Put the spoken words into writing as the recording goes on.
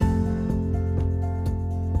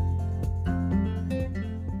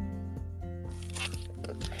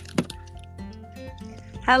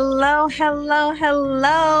Hello, hello,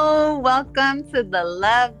 hello. Welcome to the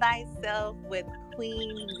Love Thyself with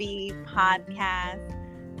Queen V podcast.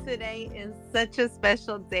 Today is such a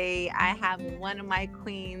special day. I have one of my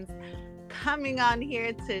queens coming on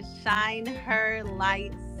here to shine her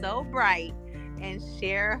light so bright and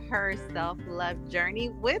share her self-love journey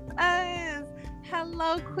with us.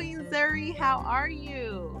 Hello, Queen Zuri. How are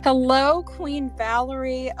you? Hello, Queen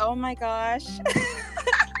Valerie. Oh my gosh.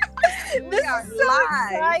 We This are is so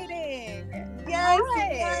live. exciting. Yes,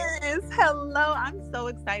 Hi. yes. Hello. I'm so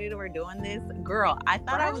excited we're doing this. Girl, I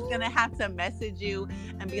thought I was going to Right? have to message you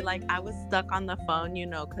and be like, I was stuck on the phone,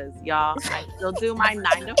 because y'all, I still do my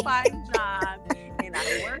 9 to 5 job and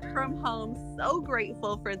I work from home. So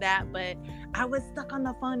grateful for that. But I was stuck on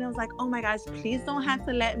the phone. I was like, oh my gosh, please don't have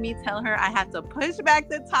to let me tell her I have to push back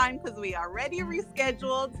the time because we already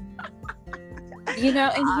rescheduled. And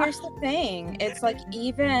here's the thing. It's like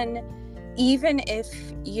even if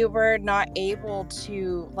you were not able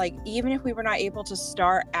to even if we were not able to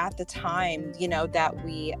start at the time, that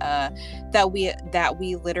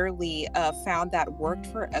we literally found that worked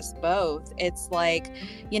for us both. It's like,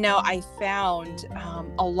 I found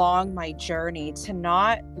along my journey to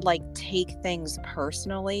not take things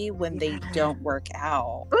personally when they Yeah. don't work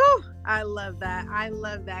out. Ooh, I love that. I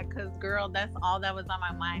love that because, girl, that's all that was on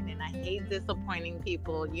my mind. And I hate disappointing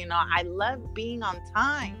people. I love being on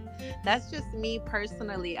time. That's just me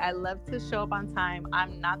personally. I love to show up on time.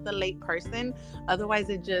 I'm not the late person. Otherwise,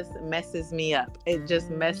 it just messes me up. It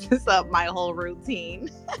just messes up my whole routine.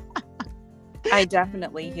 I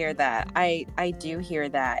definitely hear that. I do hear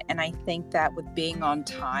that. And I think that with being on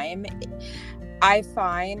time, I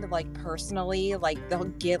find personally, they'll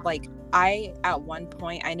get I, at one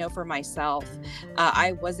point, I know for myself,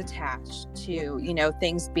 I was attached to,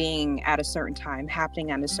 things being at a certain time,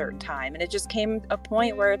 happening at a certain time. And it just came a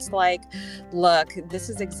point where it's like, look, this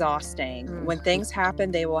is exhausting. When Mhm. things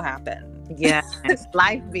happen, they will happen. Yes.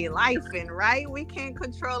 Life be life, and right? We can't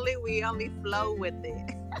control it. We only flow with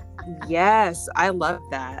it. Yes, I love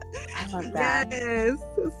that. I love that. Yes.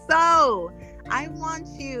 So I want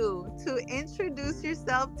you to introduce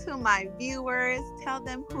yourself to my viewers. Tell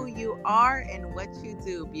them who you are and what you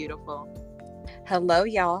do, beautiful. Hello,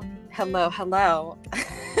 y'all. Hello, hello.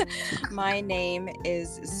 My name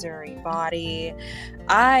is Zuri Body.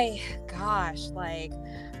 Gosh,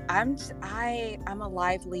 I'm a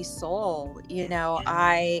lively soul.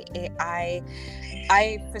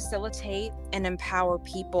 I facilitate and empower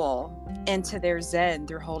people into their zen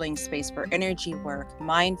through holding space for energy work,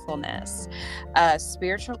 mindfulness,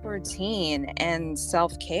 spiritual routine, and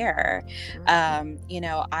self-care. I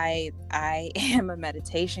am a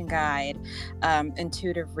meditation guide,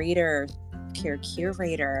 intuitive reader, care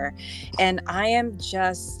curator, and I'm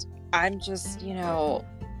just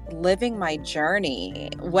living my journey,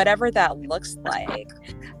 whatever that looks like.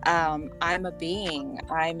 I'm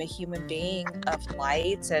a human being of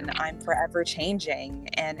light, and I'm forever changing.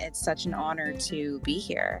 And it's such an honor to be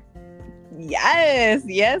here. Yes,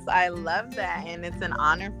 yes, I love that. And it's an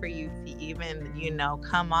honor for you to even,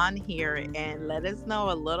 come on here and let us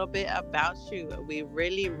know a little bit about you. We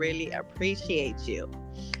really, really appreciate you.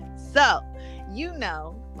 So,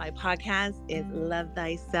 my podcast is Love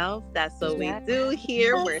Thyself. That's what we Yes. do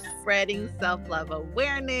here. We're spreading self love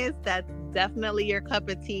awareness. That's definitely your cup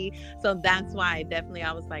of tea. So, that's why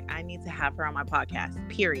I was like, I need to have her on my podcast,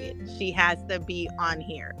 period. She has to be on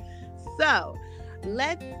here. So,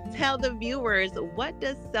 let's tell the viewers, what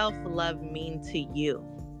does self love mean to you?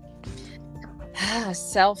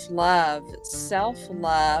 Self-love.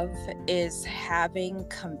 Self-love is having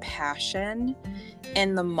compassion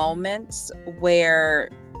in the moments where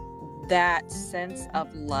that sense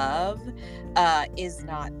of love is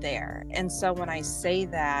not there. And so when I say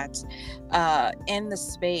that, in the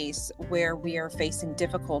space where we are facing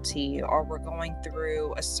difficulty or we're going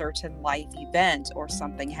through a certain life event or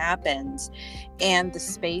something happens and the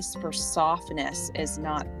space for softness is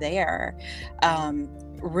not there,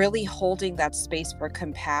 really holding that space for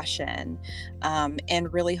compassion,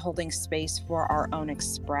 and really holding space for our own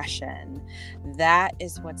expression. That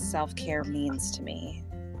is what self-care means to me.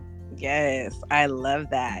 Yes, I love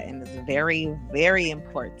that. And it's very, very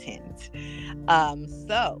important.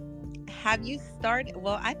 So have you started?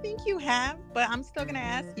 Well, I think you have, but I'm still going to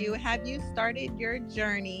ask you, have you started your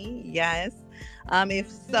journey? Yes. If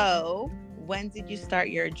so, when did you start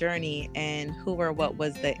your journey and who or what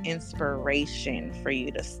was the inspiration for you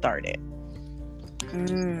to start it?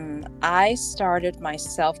 I started my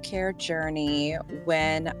self-care journey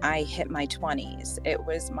when I hit my 20s. It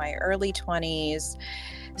was my early 20s.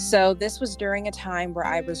 So this was during a time where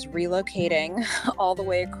I was relocating all the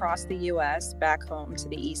way across the US back home to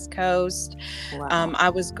the East Coast. Wow. I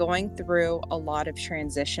was going through a lot of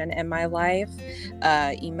transition in my life,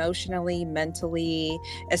 emotionally, mentally,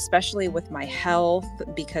 especially with my health,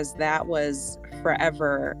 because that was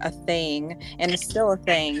forever a thing and it's still a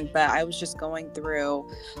thing, but I was just going through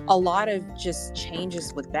a lot of just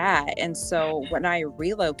changes with that. And so when I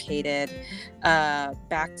relocated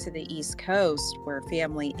back to the East Coast where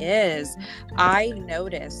family is, I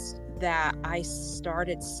noticed that I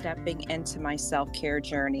started stepping into my self-care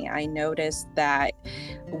journey. I noticed that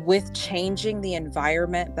with changing the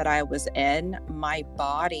environment that I was in, my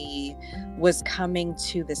body was coming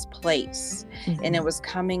to this place. And it was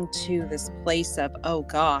coming to this place of, oh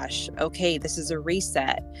gosh, okay, this is a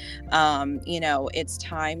reset. It's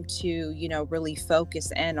time to, really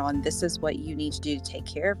focus in on this is what you need to do to take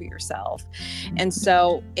care of yourself. And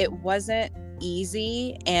so it wasn't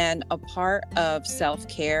easy, and a part of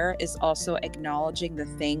self-care is also acknowledging the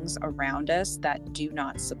things around us that do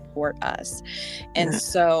not support us. And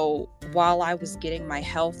so while I was getting my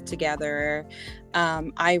health together,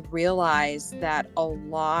 I realized that a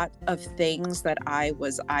lot of things that I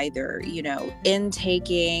was either,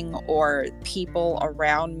 intaking or people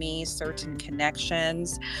around me, certain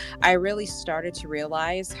connections, I really started to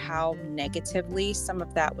realize how negatively some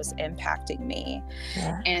of that was impacting me.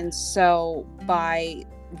 And so by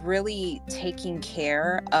really taking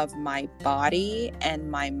care of my body and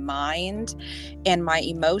my mind and my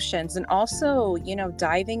emotions, and also,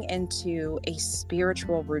 diving into a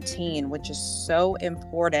spiritual routine, which is so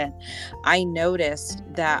important, I noticed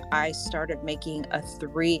that I started making a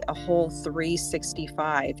whole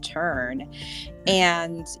 365 turn.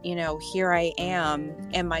 And, here I am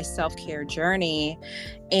in my self-care journey,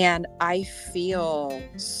 and I feel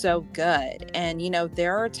so good. And,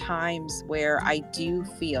 there are times where I do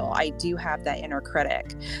have that inner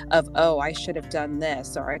critic of, oh, I should have done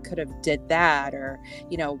this, or I could have did that, or,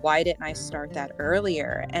 why didn't I start that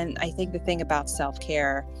earlier? And I think the thing about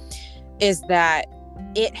self-care is that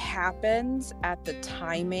it happens at the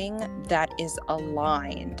timing that is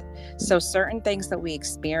aligned. So certain things that we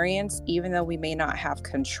experience, even though we may not have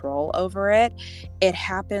control over it, it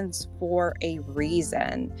happens for a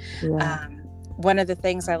reason. One of the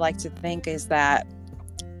things I like to think is that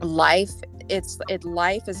life is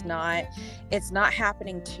not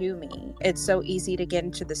happening to me. It's so easy to get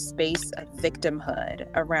into the space of victimhood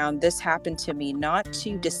around this happened to me, not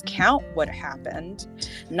to discount what happened,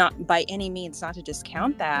 not by any means, not to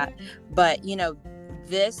discount that, but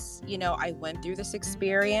I went through this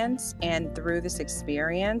experience, and through this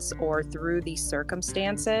experience or through these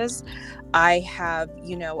circumstances, I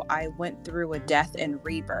went through a death and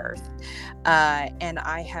rebirth, and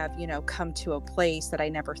I have, come to a place that I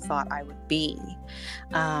never thought I would be.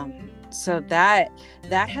 So that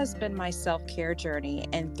has been my self-care journey,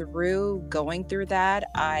 and through going through that,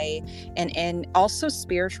 and also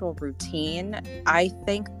spiritual routine, I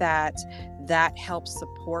think that helps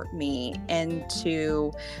support me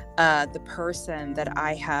into the person that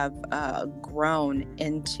I have grown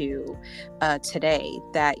into today.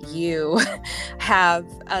 That you have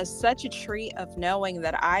such a treat of knowing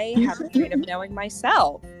that I have a treat of knowing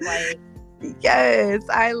myself. Like, yes,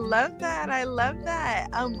 I love that.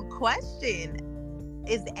 Question: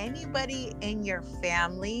 is anybody in your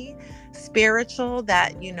family spiritual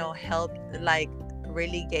that helped, like,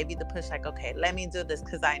 really gave you the push, like, okay, let me do this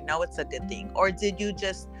because I know it's a good thing? Or did you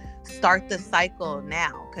just start the cycle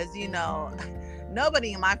now? Because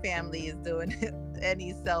nobody in my family is doing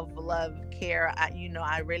any self-love care.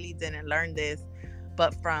 I really didn't learn this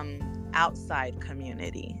but from outside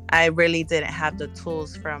community. I really didn't have the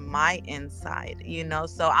tools from my inside,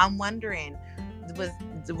 so I'm wondering,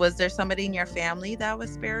 was there somebody in your family that was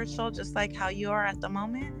spiritual just like how you are at the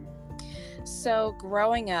moment? So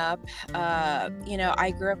growing up,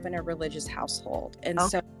 I grew up in a religious household. And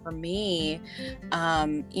so for me,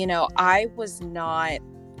 I was not,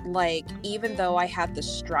 like, even though I had the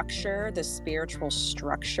spiritual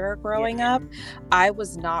structure growing up, I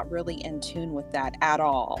was not really in tune with that at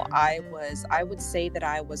all. I would say that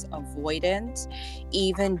I was avoidant,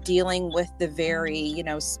 even dealing with the very,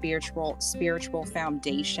 spiritual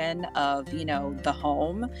foundation of, the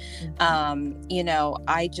home.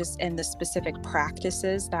 I just, in the specific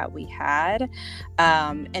practices that we had,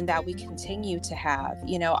 and that we continue to have,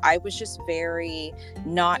 I was just very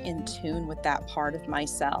not in tune with that part of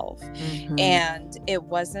myself. myself. Mm-hmm. And it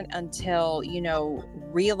wasn't until,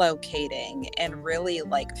 relocating and really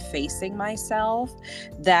like facing myself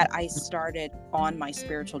that I started on my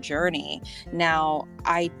spiritual journey. Now,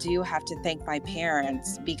 I do have to thank my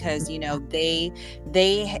parents because,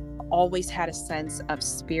 they always had a sense of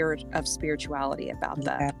spirituality about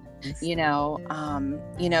them.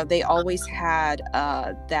 Yes. They always had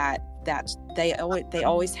they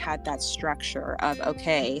always had that structure of,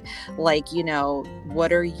 okay, like,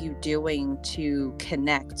 what are you doing to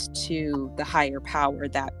connect to the higher power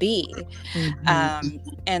that be? Mm-hmm.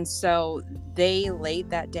 And so they laid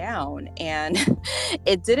that down, and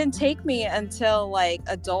it didn't take me until like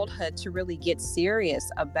adulthood to really get serious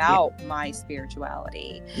Yeah. about my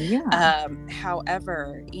spirituality. Yeah.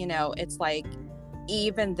 However, it's like,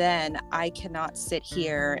 even then, I cannot sit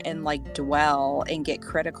here and like dwell and get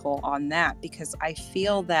critical on that, because I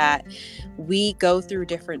feel that we go through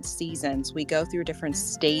different seasons, we go through different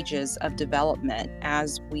stages of development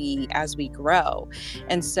as we grow.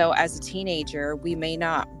 And so as a teenager, we may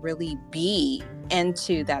not really be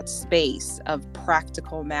into that space of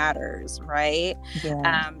practical matters, right?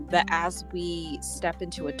 Yeah. But as we step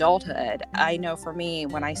into adulthood, I know for me,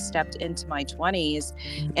 when I stepped into my 20s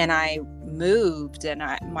and I moved and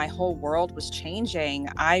my whole world was changing,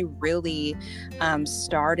 I really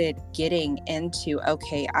started getting into,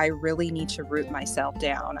 okay, I really need to root myself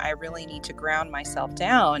down. I really need to ground myself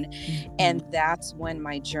down. Mm-hmm. And that's when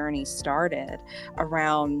my journey started,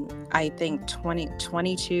 around, I think,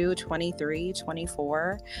 22, 23,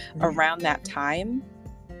 24, around that time.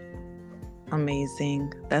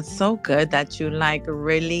 Amazing. That's so good that you like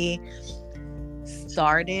really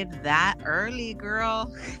started that early,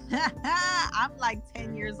 girl. I'm like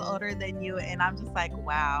 10 years older than you, and I'm just like,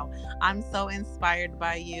 wow, I'm so inspired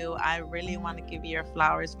by you. I really want to give you your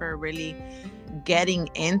flowers for really getting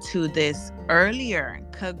into this earlier.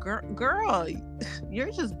 Cause girl,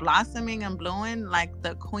 you're just blossoming and blowing like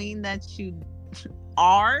the queen that you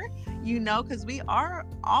are, because we are,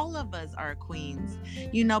 all of us are queens,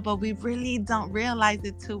 but we really don't realize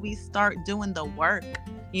it till we start doing the work,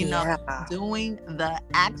 Yeah. doing the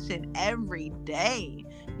action every day,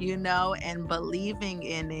 and believing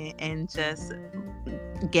in it and just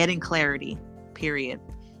getting clarity, period.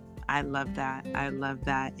 I love that. I love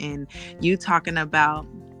that. And you talking about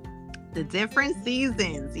the different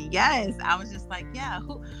seasons. Yes. I was just like, yeah,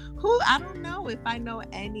 who, I don't know if I know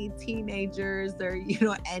any teenagers or,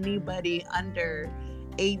 anybody under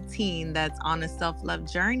 18 that's on a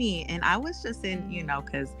self-love journey. And I was just in,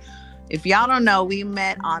 because if y'all don't know, we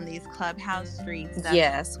met on these clubhouse streets.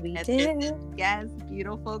 Yes, we did. Yes,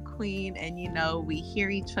 beautiful queen. And, we hear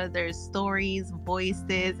each other's stories,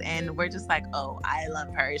 voices, and we're just like, oh, I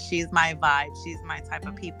love her. She's my vibe. She's my type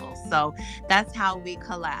of people. So that's how we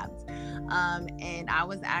collabed. And I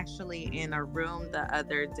was actually in a room the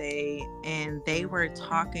other day, and they were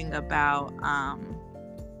talking about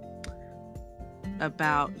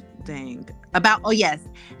oh yes,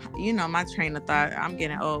 my train of thought, I'm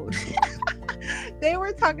getting old. They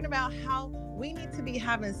were talking about how we need to be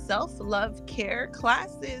having self-love care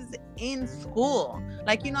classes in school,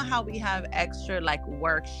 like how we have extra like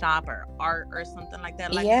workshop or art or something like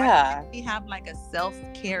that, like yeah, we have like a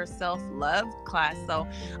self-care, self-love class. So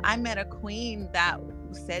I met a queen that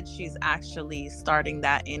said she's actually starting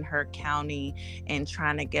that in her county and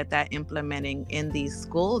trying to get that implementing in these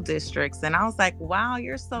school districts. And I was like, wow,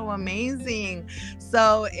 you're so amazing.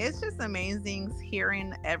 So it's just amazing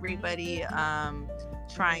hearing everybody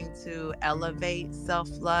trying to elevate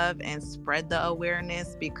self-love and spread the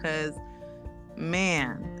awareness, because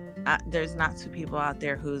man, there's not two people out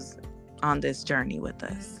there who's on this journey with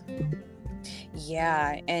us.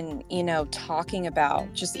 Yeah. And, talking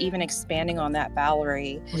about just even expanding on that,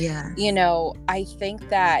 Valerie, Yeah. I think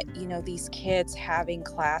that, these kids having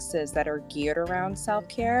classes that are geared around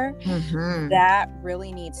self-care, that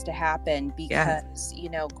really needs to happen, because,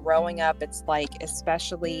 growing up, it's like,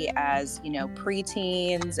 especially as,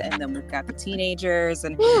 preteens, and then we've got the teenagers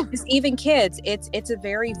and just even kids, it's a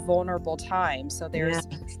very vulnerable time. So there's,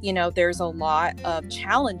 there's a lot of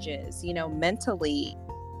challenges, mentally,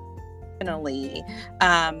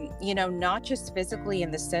 not just physically,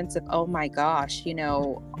 in the sense of, oh my gosh,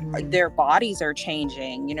 their bodies are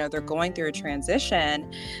changing, they're going through a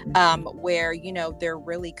transition where, they're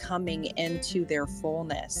really coming into their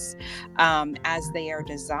fullness as they are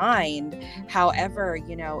designed. However,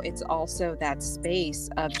 it's also that space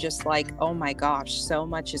of just like, oh my gosh, so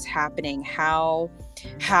much is happening. How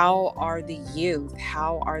are the youth,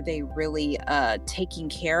 how are they really taking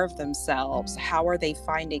care of themselves? How are they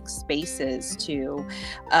finding space spaces to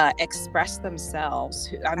express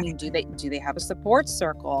themselves. I mean, do they have a support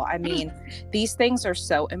circle? I mean, these things are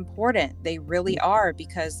so important. They really are,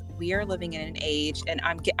 because we are living in an age, and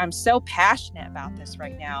I'm so passionate about this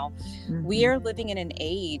right now. We are living in an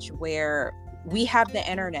age where we have the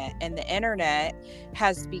internet, and the internet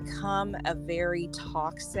has become a very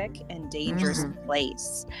toxic and dangerous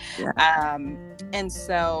place. Yeah.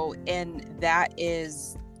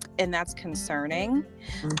 And that's concerning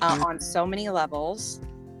on so many levels.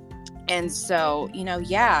 And so,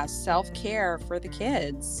 yeah, self-care for the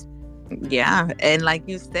kids. Yeah, and like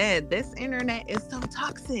you said, this internet is so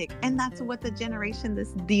toxic, and that's what the generation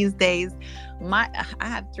these days. I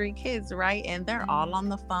have 3 kids, right, and they're all on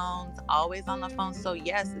the phones, always on the phone. So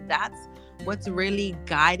yes, that's what's really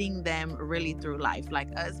guiding them really through life. Like,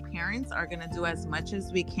 us parents are gonna do as much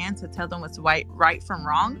as we can to tell them what's right from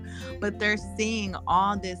wrong, but they're seeing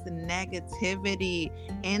all this negativity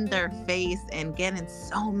in their face and getting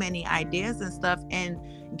so many ideas and stuff, and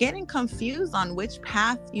getting confused on which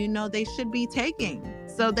path they should be taking.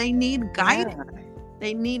 So they need guidance.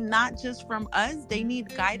 They need not just from us, they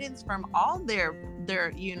need guidance from all their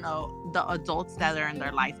the adults that are in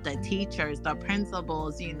their life, the teachers, the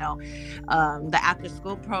principals, the after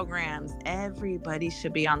school programs. Everybody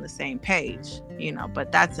should be on the same page,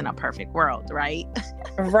 but that's in a perfect world, right?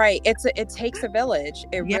 Right. It takes a village.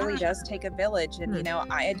 It Yeah. really does take a village. And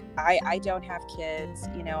I don't have kids,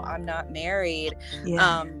 I'm not married.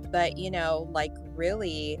 Yeah. But like,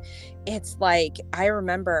 really, it's like, I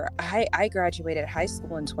remember I graduated high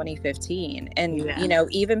school in 2015, and Yeah.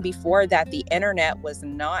 even before that, the internet was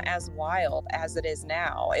not as wild as it is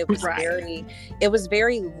now. It was Right.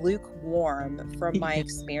 very lukewarm from my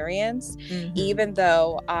experience. Even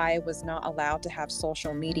though I was not allowed to have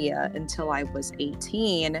social media until I was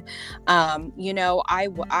 18.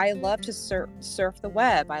 I love to surf the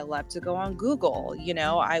web. I love to go on Google.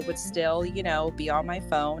 I would still be on my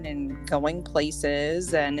phone and going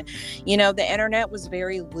places, and the internet was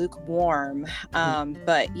very lukewarm.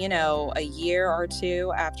 But a year or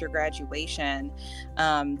two after graduation,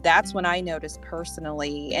 that's when I noticed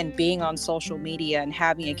personally, and being on social media and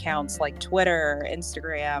having accounts like Twitter,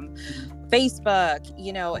 Instagram, Facebook,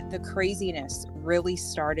 the craziness really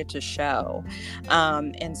started to show.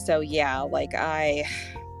 And so, yeah, like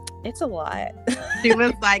it's a lot. She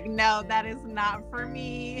was like, no, that is not for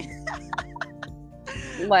me.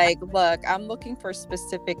 Like, look, I'm looking for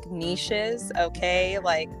specific niches. Okay.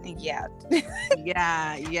 Like, yeah.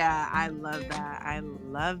 Yeah. I love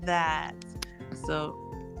that. So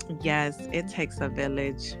yes, it takes a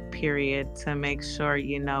village, period, to make sure,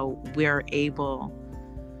 we're able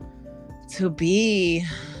to be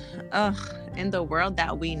in the world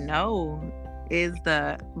that we know is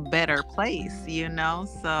the better place,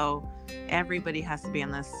 so everybody has to be on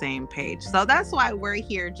the same page. So that's why we're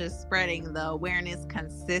here, just spreading the awareness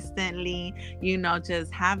consistently,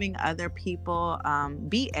 just having other people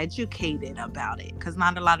be educated about it, because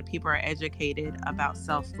not a lot of people are educated about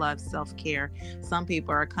self-love, self-care. Some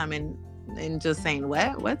people are coming and just saying,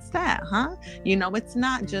 what's that, huh? It's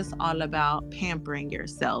not just all about pampering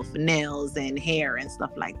yourself, nails and hair and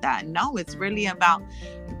stuff like that. No, it's really about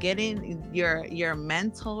getting your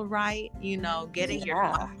mental right, getting your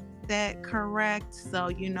mindset correct.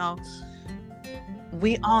 So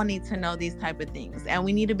we all need to know these type of things, and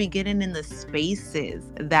we need to be getting in the spaces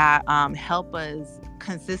that help us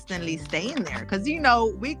consistently stay in there, because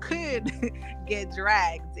we could get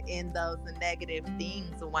dragged in those negative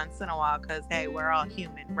things once in a while, because hey, we're all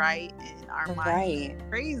human, right? And our minds are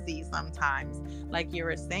crazy sometimes. Like you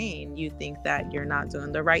were saying, you think that you're not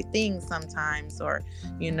doing the right thing sometimes, or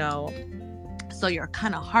so you're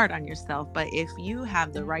kind of hard on yourself. But if you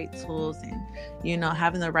have the right tools and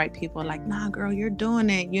having the right people like, nah girl, you're doing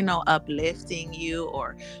it, uplifting you,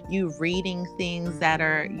 or you reading things that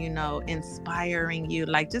are inspiring you,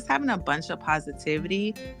 like just having a bunch of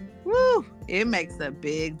positivity, it makes a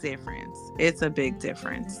big difference. It's a big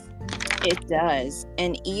difference. It does.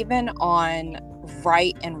 And even on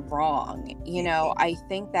right and wrong, I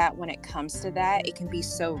think that when it comes to that, it can be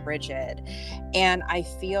so rigid. And I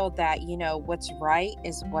feel that, what's right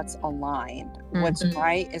is what's aligned. What's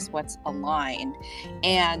right is what's aligned.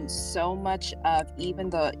 And so much of even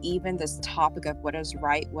this topic of what is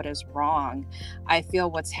right, what is wrong, I feel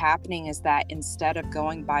what's happening is that instead of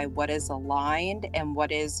going by what is aligned and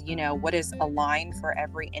what is aligned for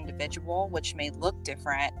every individual, which may look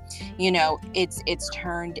different, it's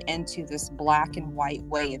turned into this black and white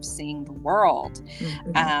way of seeing the world.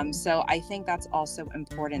 So I think that's also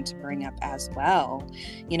important to bring up as well,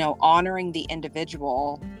 honoring the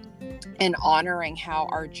individual and honoring how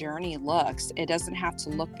our journey looks. It doesn't have to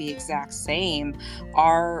look the exact same.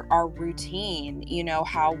 Our routine, you know,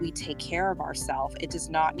 how we take care of ourselves, it does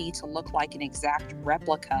not need to look like an exact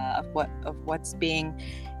replica of what's being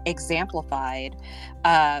exemplified.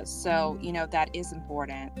 So, you know, that is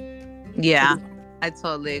important. Yeah, I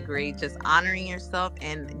totally agree. Just honoring yourself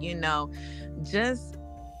and, just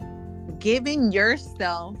giving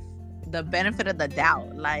yourself the benefit of the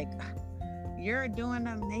doubt. Like, you're doing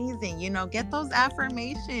amazing. Get those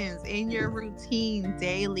affirmations in your routine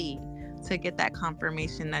daily to get that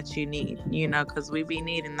confirmation that you need, because we be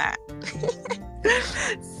needing that.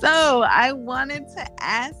 So I wanted to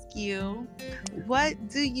ask you, what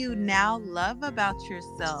do you now love about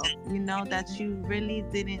yourself, that you really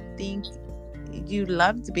didn't think you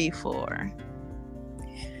loved before?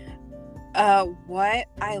 What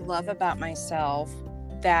I love about myself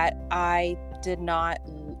that I did not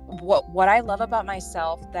what I love about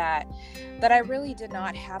myself that I really did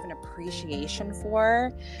not have an appreciation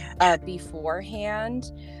for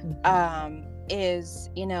beforehand is,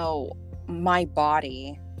 you know, my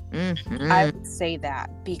body. Mm-hmm. I would say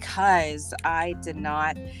that because I did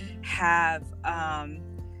not have a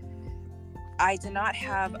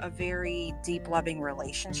very deep loving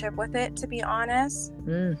relationship with it, to be honest.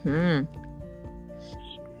 Mm-hmm.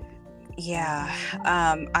 Yeah,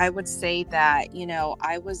 I would say that, you know,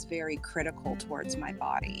 I was very critical towards my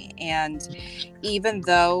body. And even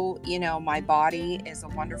though, you know, my body is a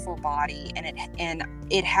wonderful body and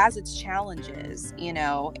it has its challenges, you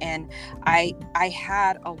know, and I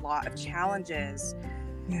had a lot of challenges.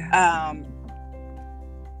 Yeah.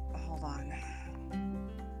 Hold on.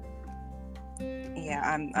 Yeah,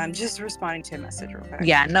 I'm just responding to a message real quick.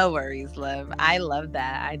 Yeah, no worries, love. I love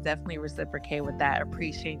that. I definitely reciprocate with that.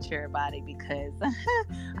 Appreciate your body, because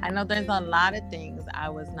I know there's a lot of things I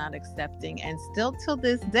was not accepting, and still till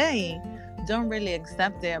this day don't really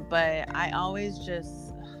accept it. But I always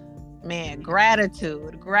just, man,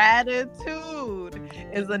 gratitude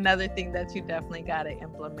is another thing that you definitely got to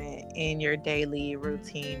implement in your daily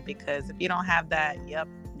routine, because if you don't have that, yep,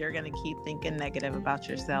 you're going to keep thinking negative about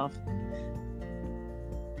yourself.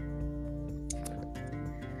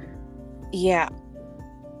 Yeah.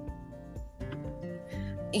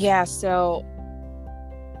 Yeah, so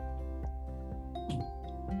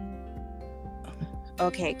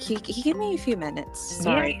okay, can you give me a few minutes?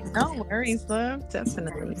 Sorry. Yeah, no worries, love.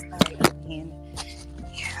 Definitely.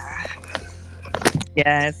 Yeah.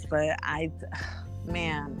 Yes, but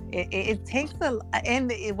man, it takes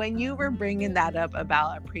when you were bringing that up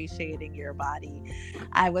about appreciating your body,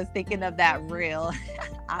 I was thinking of that reel.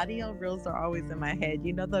 Audio reels are always in my head.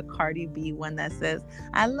 You know, the Cardi B one that says,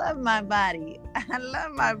 "I love my body. I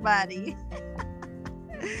love my body."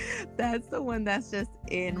 That's the one that's just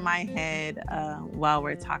in my head while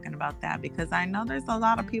we're talking about that, because I know there's a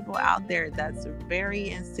lot of people out there that's very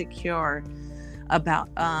insecure about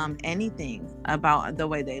anything, about the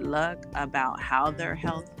way they look, about how their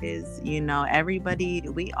health is. Everybody,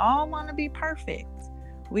 we all want to be perfect.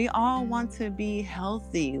 We all want to be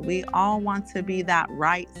healthy. We all want to be that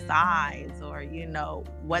right size, or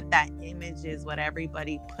what that image is, what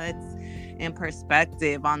everybody puts in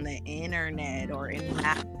perspective on the internet or in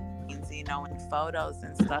magazines, in photos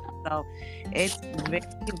and stuff. So it's very,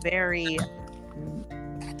 very,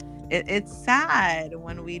 it's sad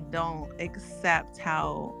when we don't accept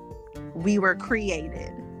how we were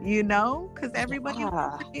created, because everybody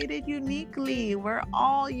was created uniquely. We're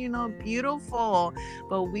all, beautiful,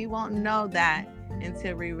 but we won't know that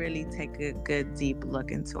until we really take a good deep look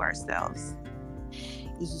into ourselves.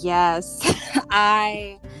 Yes.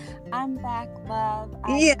 I'm back, love.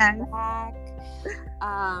 I'm back.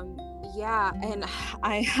 Yeah, and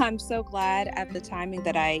I'm so glad at the timing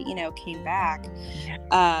that I, came back,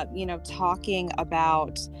 talking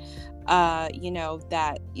about,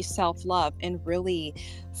 that self-love and really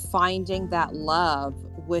finding that love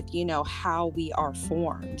with, how we are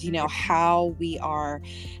formed, how we are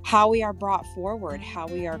brought forward, how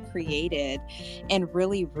we are created, and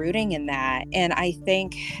really rooting in that. And I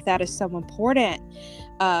think that is so important.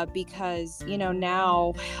 Because,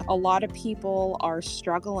 now a lot of people are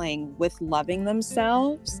struggling with loving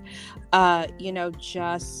themselves,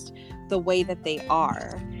 just the way that they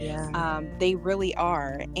are. Yeah. They really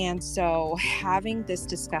are. And so having this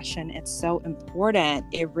discussion, it's so important.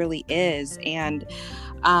 It really is. And,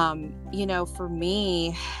 for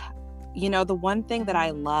me, the one thing that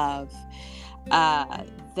I love,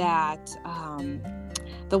 that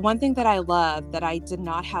the one thing that I love that I did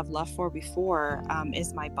not have love for before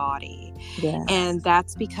is my body. Yeah. And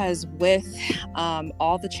that's because with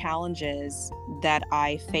all the challenges that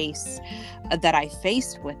I faced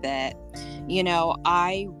with it, you know,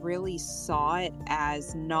 I really saw it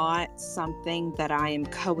as not something that I am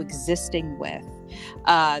coexisting with.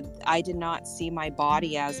 I did not see my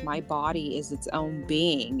body as my body is its own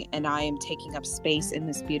being, and I am taking up space in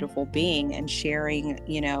this beautiful being and sharing,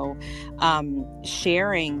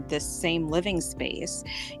 sharing this same living space.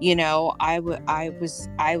 You know, I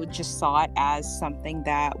would just saw it as something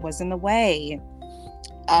that was in the way.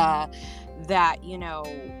 That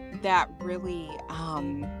that really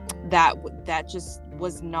that just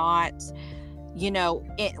was not,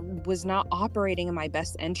 it was not operating in my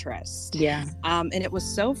best interest. Yeah. And it was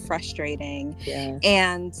so frustrating. Yeah.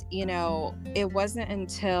 And, it wasn't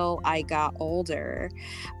until I got older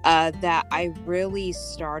that I really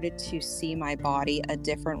started to see my body a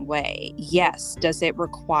different way. Yes. Does it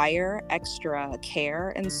require extra care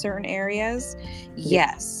in certain areas?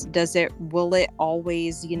 Yes. Will it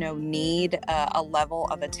always, need a level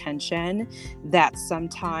of attention that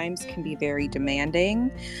sometimes can be very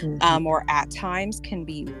demanding, or at times can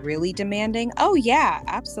be really demanding? Oh yeah,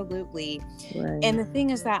 absolutely. Right. And the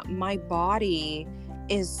thing is that my body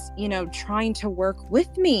is, trying to work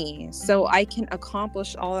with me so I can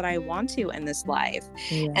accomplish all that I want to in this life.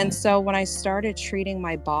 Yeah. And so when I started treating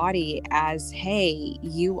my body as, hey,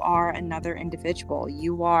 you are another individual,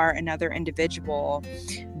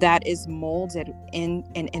 that is molded in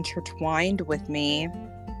and intertwined with me,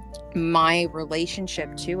 my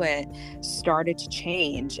relationship to it started to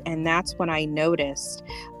change. And that's when I noticed,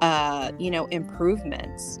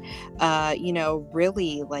 improvements.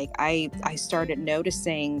 Really, like I started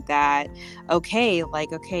noticing that, okay, my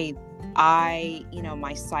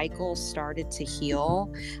cycle started to heal,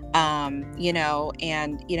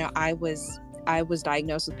 I was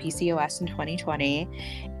diagnosed with PCOS in 2020.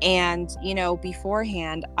 And,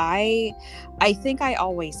 beforehand, I think I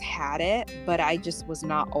always had it, but I just was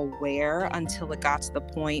not aware until it got to the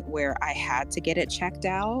point where I had to get it checked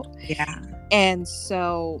out. Yeah. And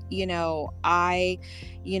so,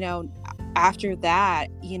 after that,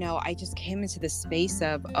 I just came into the space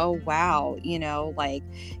of, oh, wow,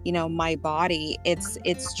 my body,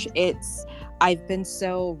 I've been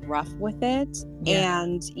so rough with it. Yeah.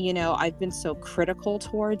 And, I've been so critical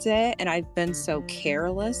towards it, and I've been so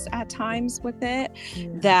careless at times with it,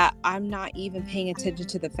 that I'm not even paying attention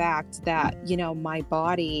to the fact that, my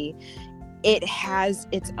body, it has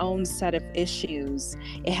its own set of issues.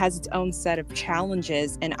 It has its own set of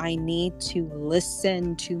challenges, and I need to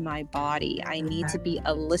listen to my body. I need to be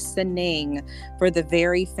a listening for the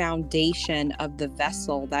very foundation of the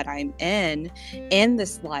vessel that I'm in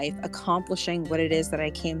this life, accomplishing what it is that I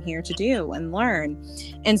came here to do and learn.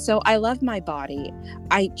 And so I love my body.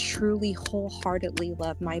 I truly wholeheartedly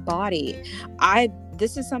love my body.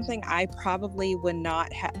 This is something I probably would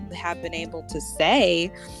not have been able to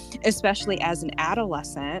say, especially as an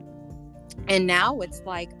adolescent. And now it's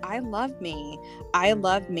like, I love me,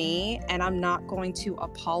 and I'm not going to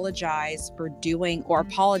apologize or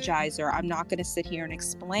I'm not going to sit here and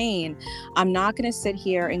explain. I'm not going to sit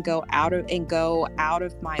here and go out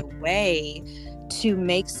of my way to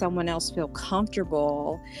make someone else feel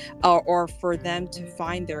comfortable, or for them to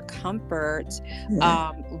find their comfort,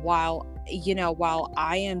 while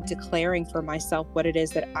I am declaring for myself what it is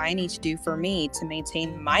that I need to do for me to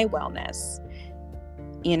maintain my wellness,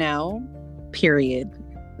 Period.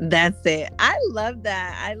 That's it. I love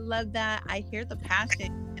that. I hear the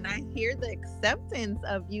passion, and I hear the acceptance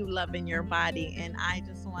of you loving your body. And I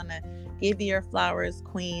just want to give you your flowers,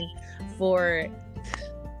 Queen, for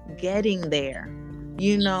getting there,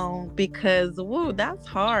 because that's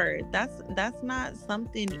hard. That's not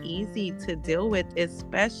something easy to deal with,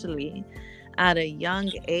 especially at a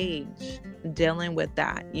young age, dealing with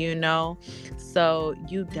that, so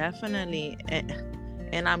you definitely,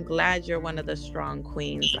 and I'm glad you're one of the strong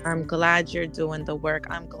queens. I'm glad you're doing the work.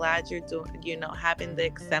 I'm glad you're doing, having the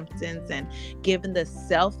acceptance and giving the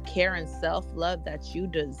self-care and self-love that you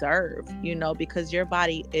deserve, because your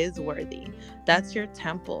body is worthy. That's your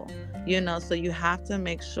temple, so you have to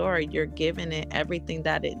make sure you're giving it everything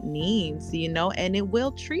that it needs, and it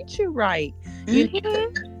will treat you right.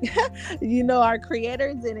 Our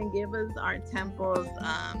Creator didn't give us our temples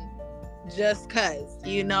just because,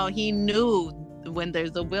 he knew when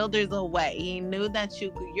there's a will, there's a way. He knew that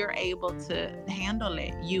you're able to handle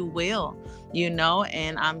it. You will,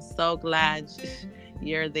 and I'm so glad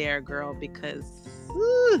you're there, girl, because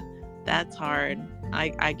that's hard.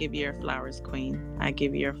 I give you your flowers, Queen. I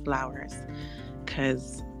give you your flowers,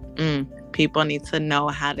 because People need to know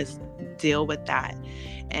how to deal with that.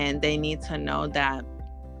 And they need to know that,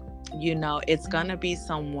 it's going to be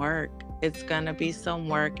some work. It's going to be some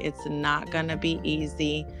work. It's not going to be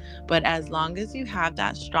easy. But as long as you have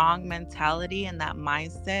that strong mentality and that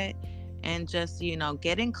mindset, and just,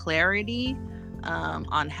 getting clarity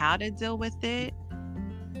on how to deal with it,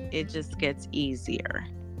 it just gets easier.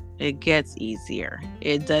 It gets easier.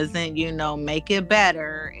 It doesn't, make it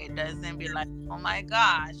better. It doesn't be like, oh my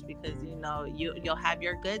gosh, because, you'll have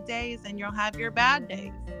your good days and you'll have your bad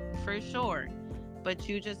days, for sure. But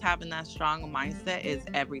you just having that strong mindset is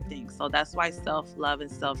everything. So that's why self-love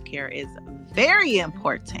and self-care is very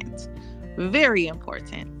important. Very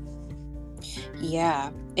important.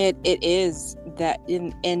 Yeah, it is that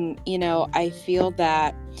I feel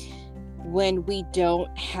that when we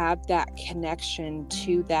don't have that connection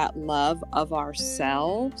to that love of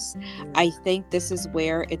ourselves, I think this is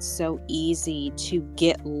where it's so easy to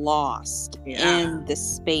get lost in the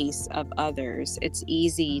space of others. It's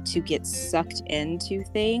easy to get sucked into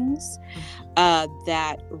things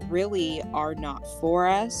that really are not for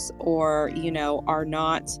us, or, are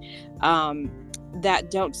not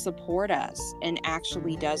that don't support us and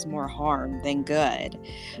actually does more harm than good.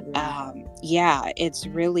 It's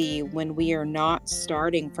really when we are not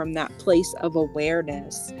starting from that place of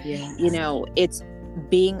awareness, it's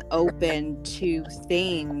being open to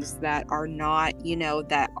things that are not,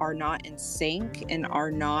 that are not in sync and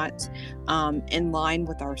are not in line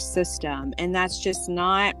with our system. And that is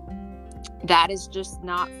just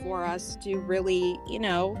not for us to really,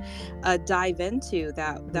 dive into.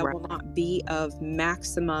 That will not be of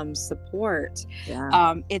maximum support.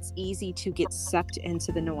 It's easy to get sucked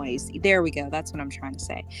into the noise. There we go. That's what I'm trying to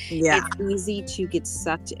say. It's easy to get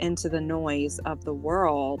sucked into the noise of the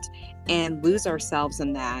world and lose ourselves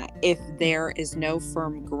in that if there is no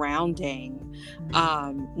firm grounding,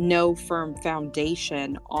 no firm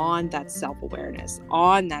foundation on that self-awareness,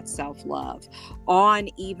 on that self-love, on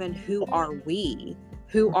even who are we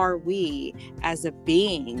as a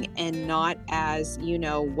being, and not as,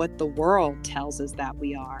 what the world tells us that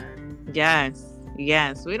we are.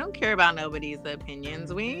 Yes, we don't care about nobody's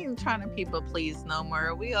opinions. We ain't trying to people please no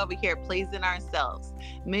more. We over here pleasing ourselves,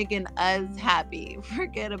 making us happy.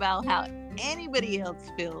 Forget about how anybody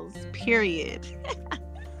else feels, period.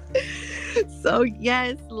 So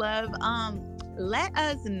yes, love, let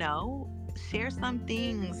us know. Share some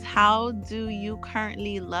things. How do you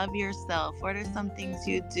currently love yourself? What are some things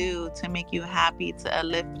you do to make you happy, to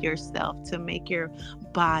uplift yourself, to make your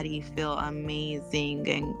body feel amazing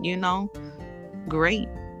and, great?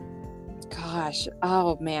 Gosh,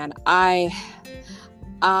 oh man, I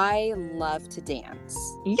love to dance.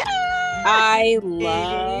 Yeah, I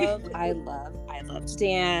love to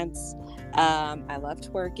dance. I love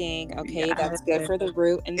twerking. Okay, that's good for the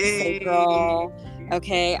root and the sacral.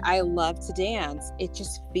 Okay, I love to dance. It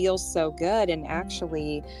just feels so good. And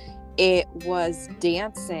actually, it was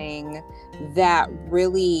dancing that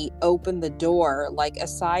really opened the door. Like,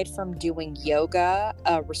 aside from doing yoga,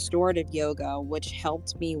 restorative yoga, which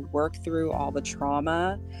helped me work through all the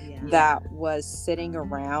trauma that was sitting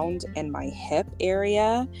around in my hip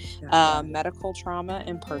area, medical trauma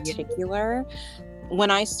in particular. When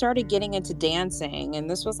I started getting into dancing, and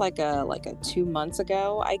this was like a 2 months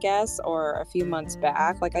ago, I guess, or a few months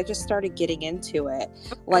back, like I just started getting into it.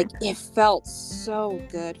 Like, it felt so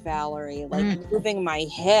good, Valerie, like moving my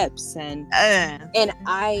hips, and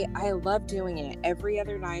I love doing it every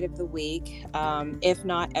other night of the week, if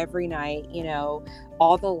not every night.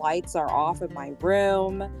 All the lights are off in my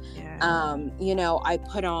room. I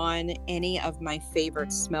put on any of my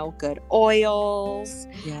favorite smell good oils.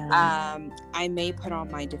 I may put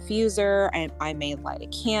on my diffuser, and I may light a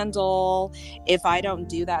candle. If I don't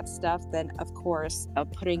do that stuff, then of course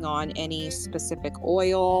putting on any specific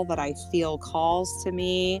oil that I feel calls to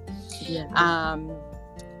me.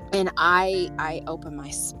 And I open my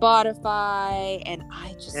Spotify, and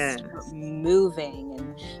I just start moving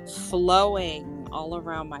and flowing all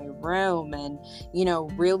around my room, and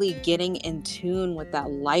really getting in tune with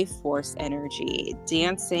that life force energy.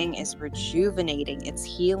 Dancing is rejuvenating, it's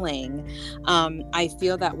healing. I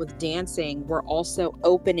feel that with dancing, we're also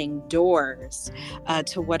opening doors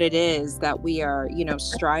to what it is that we are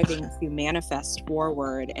striving to manifest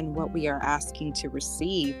forward, and what we are asking to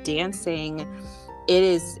receive. Dancing,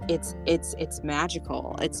 it's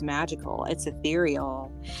magical. It's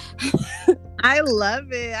ethereal. I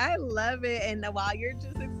love it. And while you're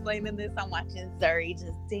just explaining this, I'm watching Zuri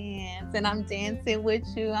just dance, and I'm dancing with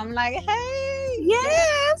you. I'm like, hey,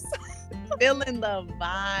 yes. feeling the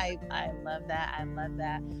vibe. I love that. I love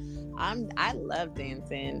that. I love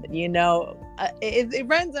dancing. It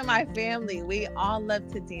runs in my family. We all love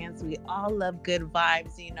to dance. We all love good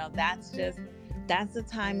vibes. That's the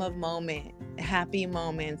time of moment. Happy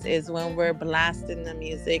moments is when we're blasting the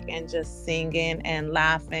music and just singing and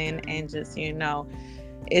laughing and just,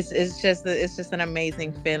 it's just an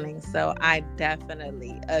amazing feeling. So I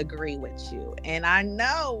definitely agree with you. And I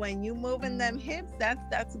know when you moving them hips,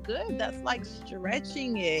 that's good. That's like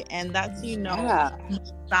stretching it, and that's Yeah.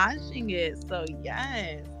 massaging it. So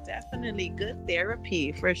yes, definitely good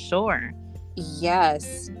therapy for sure.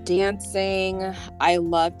 Yes, dancing. I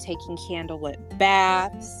love taking candlelit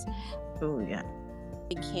baths. Oh yeah.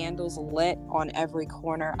 Candles lit on every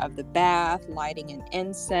corner of the bath, lighting an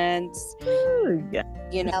incense, Ooh, yeah.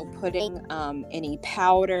 putting any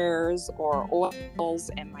powders or oils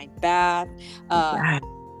in my bath. Yeah.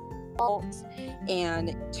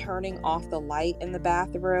 And turning off the light in the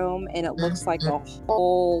bathroom, and it looks like a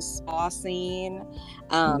whole spa scene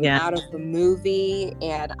Yeah. out of the movie.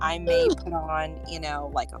 And I may put on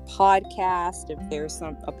like a podcast, if there's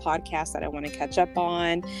a podcast that I want to catch up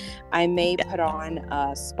on. I may put on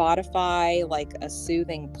Spotify, like a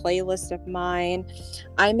soothing playlist of mine.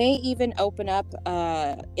 I may even open up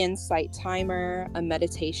Insight Timer, a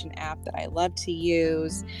meditation app that I love to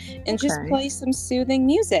use, and just play some soothing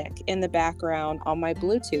music in the background on my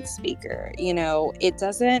Bluetooth speaker.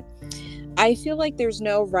 I feel like there's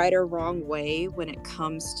no right or wrong way when it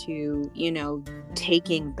comes to,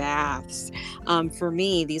 taking baths. For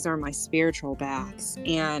me, these are my spiritual baths,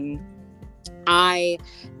 and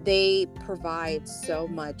they provide so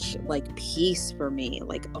much like peace for me.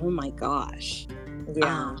 Like, oh my gosh.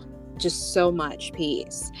 Yeah. Just so much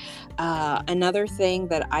peace. Another thing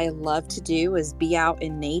that I love to do is be out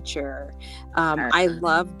in nature. I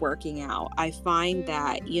love working out. I find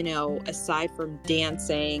that, aside from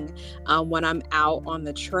dancing, when I'm out on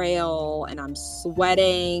the trail and I'm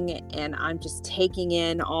sweating and I'm just taking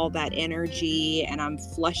in all that energy and I'm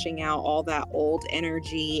flushing out all that old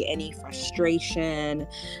energy, any frustration,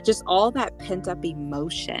 just all that pent up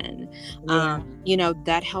emotion,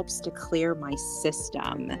 that helps to clear my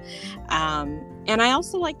system. And I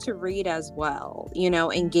also like to read as well,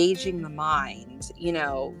 engaging the mind,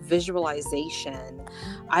 visualization.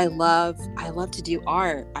 I love to do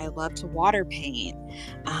art. I love to water paint.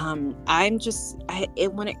 When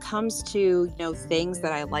it comes to, things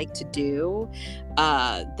that I like to do,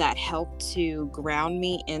 that help to ground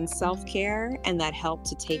me in self-care and that help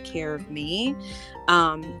to take care of me.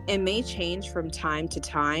 It may change from time to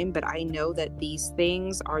time, but I know that these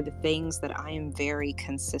things are the things that I am very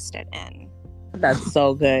consistent in. That's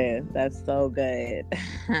so good. That's so good.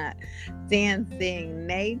 Dancing,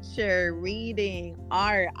 nature, reading,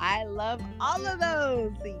 art. I love all of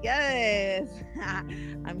those. Yes.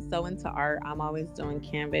 I'm so into art. I'm always doing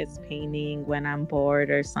canvas painting when I'm bored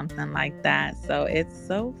or something like that. So it's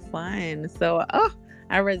so fun. So,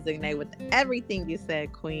 I resonate with everything you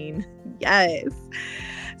said, Queen. Yes.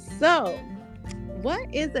 So,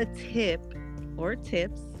 what is a tip or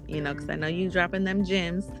tips, because I know you dropping them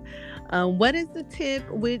gems. What is the tip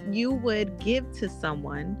you would give to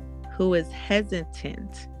someone who is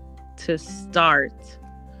hesitant to start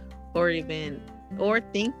or think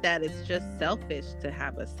that it's just selfish to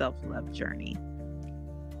have a self-love journey?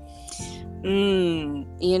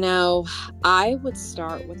 I would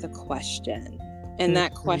start with a question. And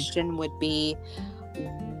that question would be,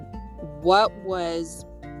 what was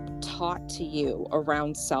taught to you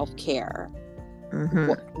around self-care?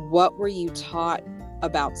 What were you taught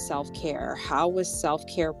about self-care? How was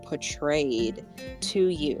self-care portrayed to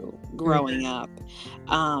you growing up?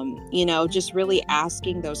 Just really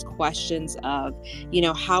asking those questions of,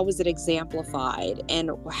 how was it exemplified, and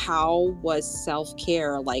how was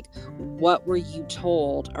self-care, like, what were you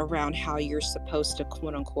told around how you're supposed to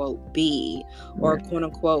quote unquote be, or quote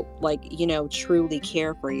unquote, like, truly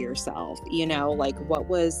care for yourself? Like, what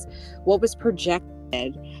was projected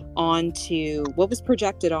onto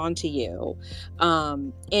you,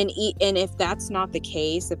 and if that's not the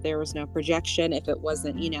case, if there was no projection, if it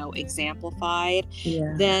wasn't exemplified,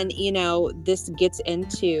 then this gets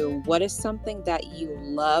into what is something that you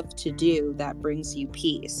love to do that brings you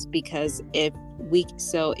peace. Because if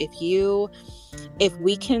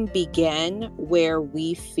we can begin where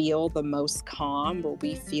we feel the most calm, where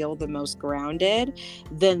we feel the most grounded,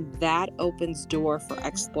 then that opens door for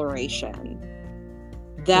exploration.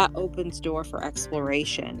 that opens door for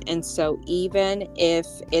exploration. And so even if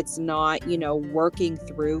it's not, working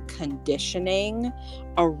through conditioning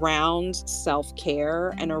around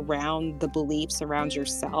self-care and around the beliefs around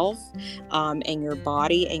yourself, and your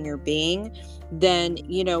body and your being, then,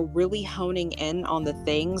 really honing in on the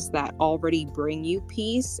things that already bring you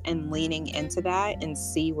peace and leaning into that and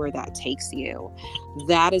see where that takes you.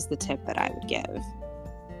 That is the tip that I would give.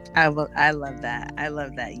 I love that. I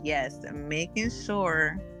love that. Yes, making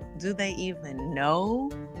sure, do they even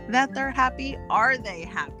know that they're happy? Are they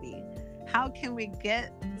happy? How can we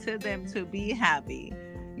get to them to be happy?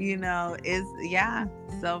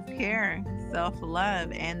 Self-care,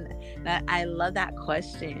 self-love. And that, I love that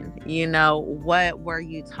question. What were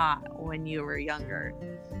you taught when you were younger?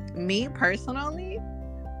 Me personally,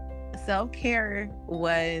 self-care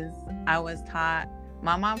I was taught,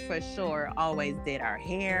 my mom for sure always did our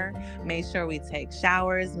hair, made sure we take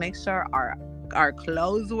showers, make sure our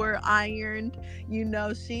clothes were ironed.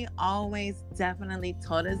 She always definitely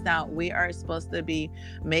told us that we are supposed to be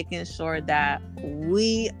making sure that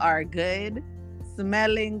we are good,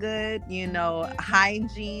 smelling good.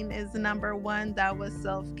 Hygiene is number one. That was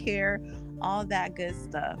self-care, all that good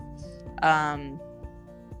stuff.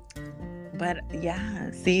 But yeah,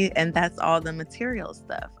 see, and that's all the material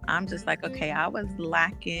stuff. I'm just like, okay, I was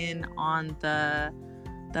lacking on the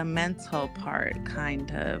mental part, kind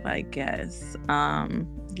of, I guess.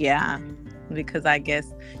 Yeah, because I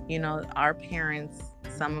guess,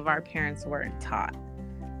 some of our parents weren't taught,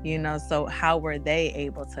 so how were they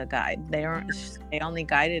able to guide? They only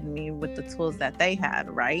guided me with the tools that they had,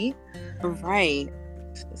 right? Right.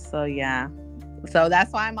 So yeah. So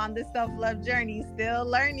that's why I'm on this self-love journey, still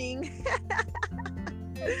learning.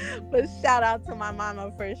 But shout out to my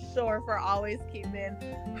mama for sure for always keeping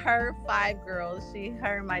her 5 girls.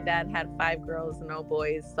 Her and my dad had 5 girls, no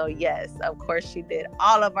boys. So yes, of course she did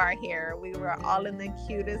all of our hair. We were all in the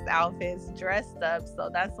cutest outfits, dressed up. So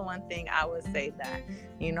that's one thing I would say that,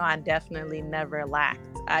 I definitely never lacked.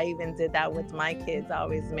 I even did that with my kids. I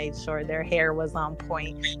always made sure their hair was on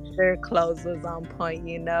point, their clothes was on point,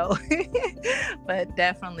 But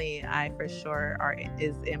definitely I for sure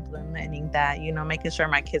is implementing that, making sure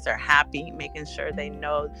my kids are happy, making sure they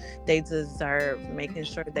know they deserve, making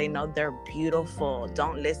sure they know they're beautiful.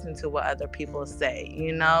 Don't listen to what other people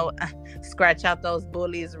say, scratch out those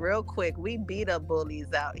bullies real quick. We beat up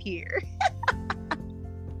bullies out here.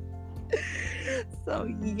 So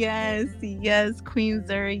yes, Queen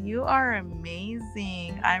Zuri, you are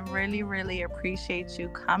amazing. I really, really appreciate you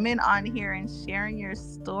coming on here and sharing your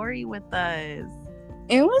story with us.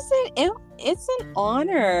 It's an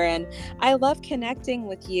honor, and I love connecting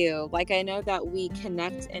with you. Like, I know that we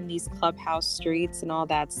connect in these clubhouse streets and all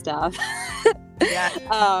that stuff.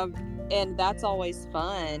 Yeah. And that's always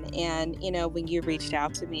fun. And, when you reached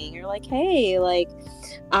out to me, you're like, hey, like,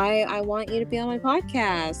 I want you to be on my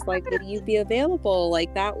podcast. Like, would you be available?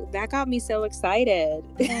 Like, that got me so excited.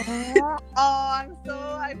 I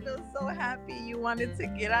feel so happy you wanted to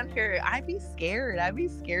get on here. I'd be scared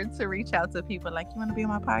to reach out to people like, you want to be on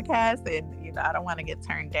my podcast? And, I don't want to get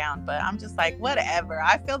turned down, but I'm just like, whatever.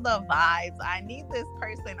 I feel the vibes. I need this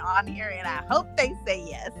person on here and I hope they say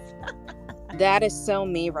yes. That is so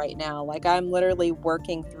me right now. Like, I'm literally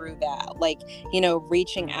working through that, like,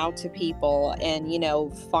 reaching out to people and,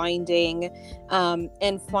 finding,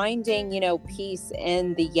 peace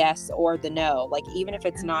in the yes or the no. Like, even if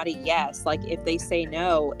it's not a yes, like if they say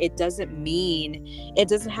no, it doesn't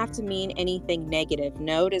have to mean anything negative.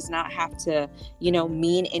 No does not have to,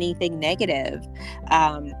 mean anything negative.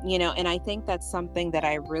 And I think that's something that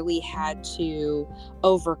I really had to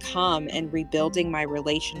overcome in rebuilding my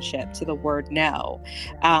relationship to the word no,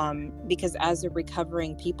 because as a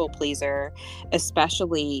recovering people pleaser,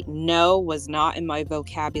 especially, no was not in my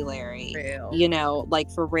vocabulary. Like,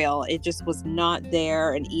 for real, it just was not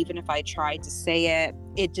there. And even if I tried to say it,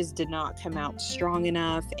 it just did not come out strong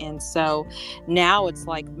enough. And so now it's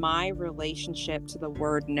like my relationship to the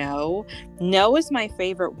word no is my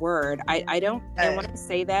favorite word. I don't, and when I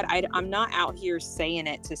say that, I'm not out here saying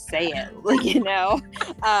it to say it,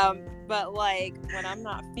 but like when I'm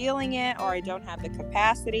not feeling it, or I don't have the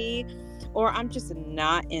capacity, or I'm just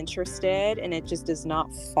not interested and it just does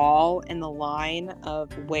not fall in the line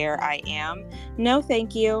of where I am, no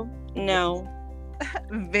thank you, no.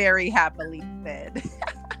 Very happily said.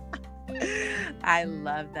 I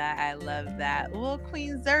love that. Well,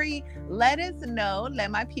 Queen Zuri, let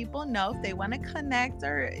my people know if they want to connect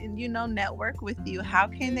or, network with you. How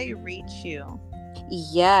can they reach you?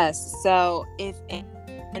 Yes. So if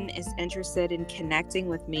is interested in connecting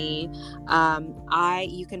with me,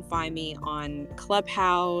 you can find me on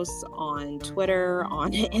Clubhouse, on Twitter,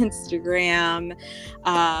 on Instagram.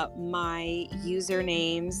 My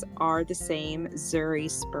usernames are the same: Zuri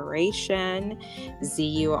Spiration,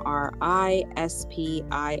 Zurispiration.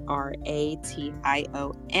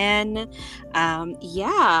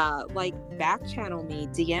 Yeah, like back channel me,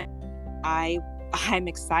 DM. I'm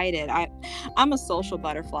excited. I'm a social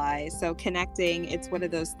butterfly, so connecting, it's one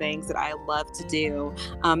of those things that I love to do,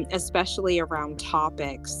 especially around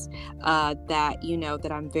topics that,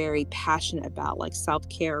 that I'm very passionate about, like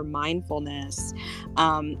self-care, mindfulness,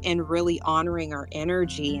 and really honoring our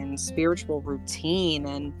energy and spiritual routine,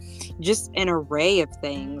 and just an array of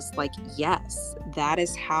things. Like, yes, that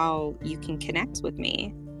is how you can connect with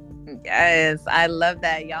me. Yes, I love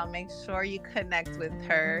that. Y'all make sure you connect with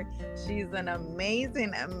her. She's an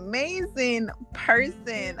amazing, amazing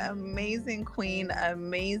person, amazing queen,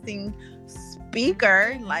 amazing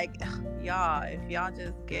speaker. Like, y'all, if y'all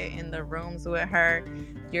just get in the rooms with her,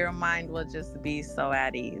 your mind will just be so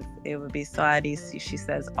at ease. It would be so at ease. She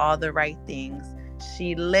says all the right things.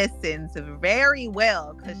 She listens very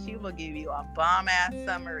well, because she will give you a bomb ass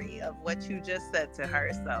summary of what you just said to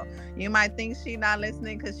her. So you might think she's not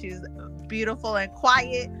listening because she's beautiful and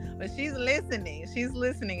quiet, but she's listening. She's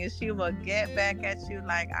listening, and she will get back at you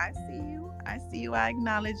like, I see you. I see you. I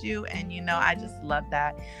acknowledge you. And I just love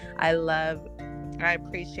that. I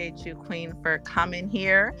appreciate you, Queen, for coming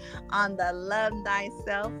here on the Love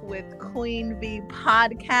Thyself with Queen V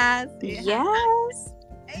podcast. Yes.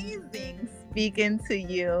 Amazing speaking to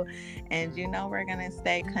you, and we're gonna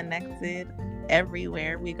stay connected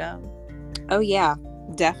everywhere we go. Oh yeah,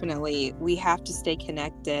 definitely. We have to stay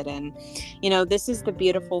connected, and this is the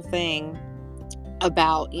beautiful thing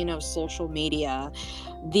about social media.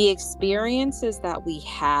 The experiences that we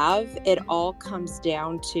have, it all comes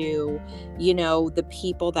down to the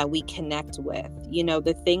people that we connect with,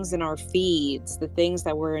 the things in our feeds, the things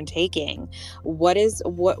that we're taking.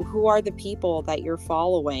 Who are the people that you're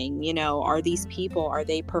following? Are these people, are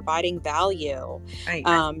they providing value? Right.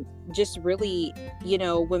 Just really,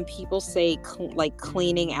 when people say like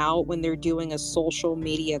cleaning out, when they're doing a social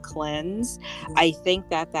media cleanse, I think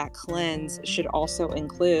that cleanse should also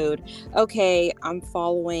include, okay, I'm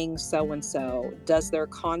following so-and-so. Does their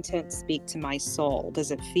content speak to my soul?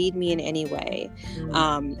 Does it feed me in any way?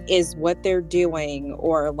 Is what they're doing,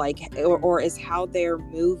 or is how they're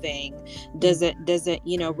moving, does it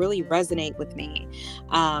really resonate with me?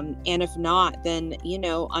 And if not, then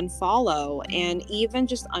unfollow. And even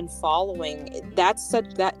just unfollowing,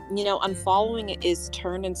 unfollowing is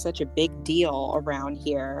turned in such a big deal around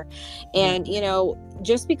here. And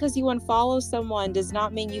just because you unfollow someone does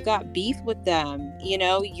not mean you got beef with them.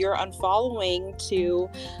 You're unfollowing to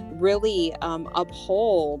really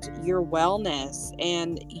uphold your wellness,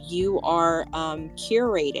 and you are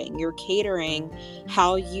curating, you're catering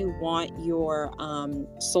how you want your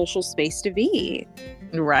social space to be.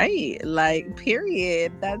 Right. Like,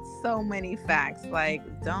 period. That's so many facts. Like,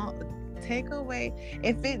 don't take away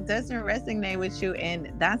if it doesn't resonate with you.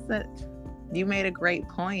 And you made a great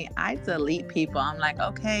point. I delete people. I'm like,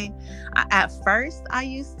 okay, at first I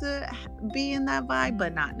used to be in that vibe,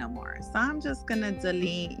 but not no more. So I'm just going to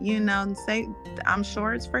delete, and say, I'm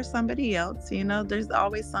sure it's for somebody else. There's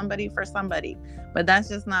always somebody for somebody, but that's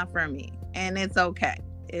just not for me. And it's okay.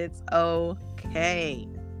 It's okay.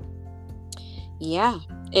 Yeah,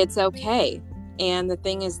 it's okay. And the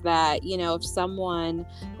thing is that, if someone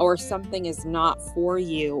or something is not for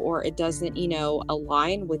you, or it doesn't,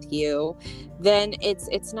 align with you, then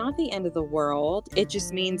it's not the end of the world. It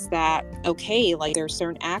just means that, okay, like there are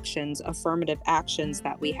certain actions, affirmative actions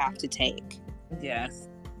that we have to take. Yes.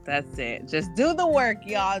 That's it. Just do the work,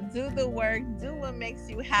 y'all. Do the work. Do what makes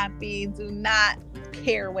you happy. Do not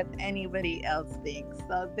care what anybody else thinks.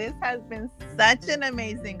 So this has been such an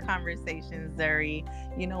amazing conversation, Zuri.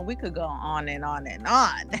 We could go on and on and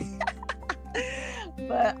on.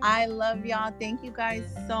 But I love y'all. Thank you guys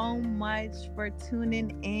so much for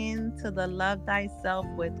tuning in to the Love Thyself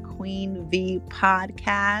with Queen V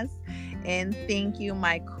podcast. And thank you,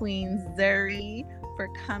 my queen Zuri, for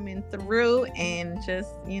coming through and just,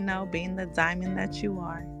 being the diamond that you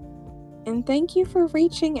are. And thank you for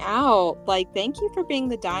reaching out. Like, thank you for being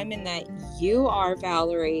the diamond that you are,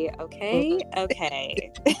 Valerie. Okay?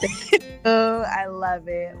 Okay. Oh, I love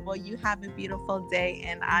it. Well, you have a beautiful day,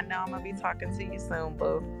 and I know I'm going to be talking to you soon,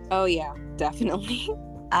 boo. Oh, yeah, definitely.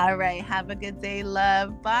 All right. Have a good day,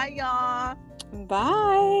 love. Bye, y'all.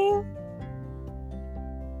 Bye.